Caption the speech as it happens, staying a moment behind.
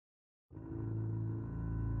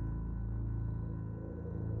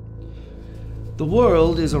The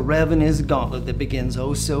world is a ravenous gauntlet that begins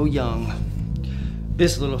oh so young.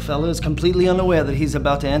 This little fella is completely unaware that he's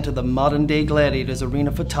about to enter the modern-day gladiators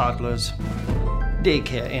arena for toddlers.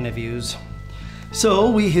 Daycare interviews. So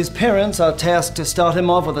we, his parents, are tasked to start him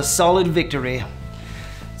off with a solid victory.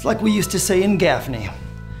 It's like we used to say in Gaffney,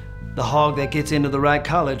 the hog that gets into the right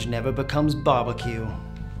college never becomes barbecue.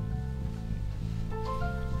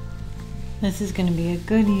 This is gonna be a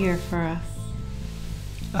good year for us.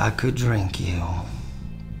 I could drink you.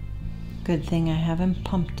 Good thing I haven't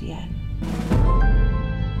pumped yet.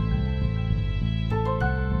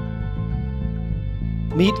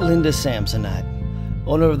 Meet Linda Samsonite,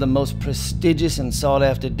 owner of the most prestigious and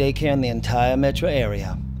sought-after daycare in the entire metro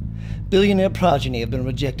area. Billionaire progeny have been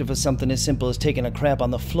rejected for something as simple as taking a crap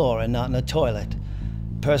on the floor and not in a toilet.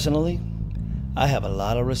 Personally, I have a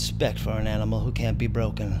lot of respect for an animal who can't be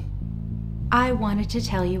broken. I wanted to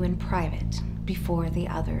tell you in private before the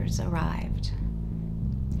others arrived.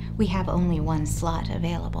 We have only one slot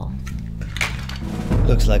available.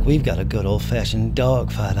 Looks like we've got a good old-fashioned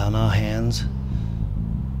dogfight on our hands.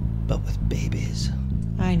 But with babies.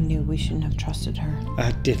 I knew we shouldn't have trusted her.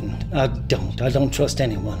 I didn't. I don't trust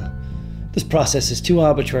anyone. This process is too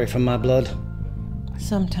arbitrary for my blood.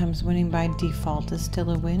 Sometimes winning by default is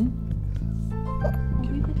still a win.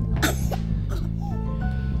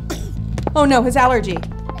 Oh no, his allergy.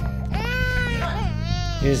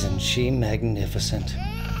 Isn't she magnificent?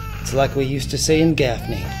 It's like we used to say in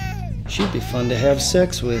Gaffney. She'd be fun to have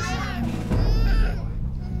sex with.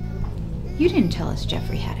 You didn't tell us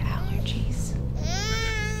Jeffrey had allergies.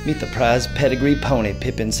 Meet the prize pedigree pony,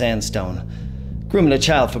 Pippin Sandstone. Grooming a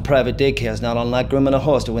child for private daycare is not unlike grooming a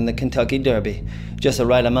horse to win the Kentucky Derby. Just the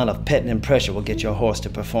right amount of petting and pressure will get your horse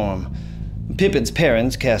to perform. Pippin's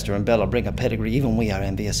parents, Castor and Bella, bring a pedigree even we are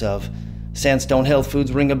envious of. Sandstone Health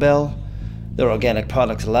Foods ring a bell? Their organic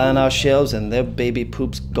products line our shelves and their baby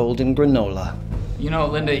poops golden granola. You know,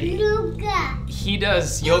 Linda, he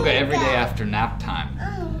does yoga every day after nap time.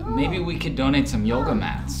 Maybe we could donate some yoga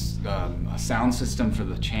mats, a sound system for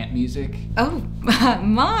the chant music. Oh,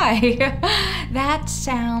 my. That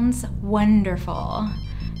sounds wonderful.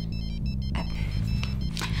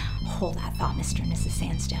 Hold that thought, Mr. and Mrs.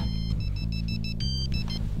 Sandstone.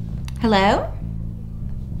 Hello?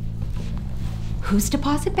 Whose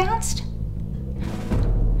deposit bounced?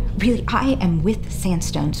 Really, I am with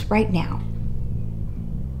Sandstones right now.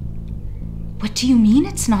 What do you mean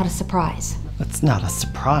it's not a surprise? It's not a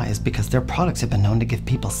surprise because their products have been known to give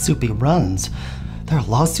people soupy runs. Their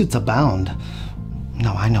lawsuits abound.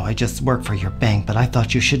 No, I know I just work for your bank, but I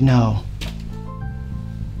thought you should know.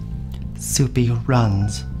 Soupy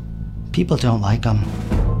runs. People don't like them.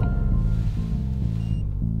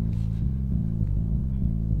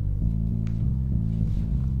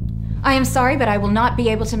 I am sorry, but I will not be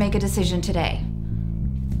able to make a decision today.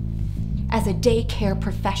 As a daycare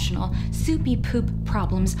professional, soupy poop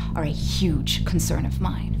problems are a huge concern of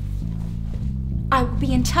mine. I will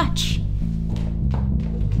be in touch.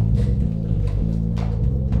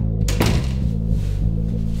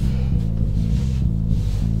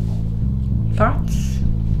 Thoughts?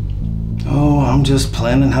 Oh, I'm just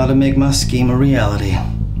planning how to make my scheme a reality.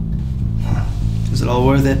 Is it all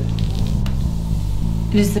worth it?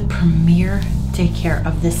 It is the premier daycare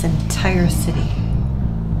of this entire city.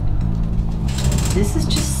 This is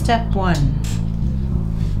just step one.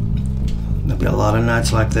 There'll be a lot of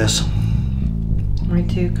nights like this. Wait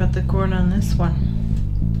till you cut the cord on this one.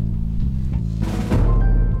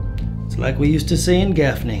 It's like we used to say in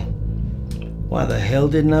Gaffney. Why the hell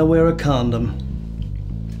didn't I wear a condom?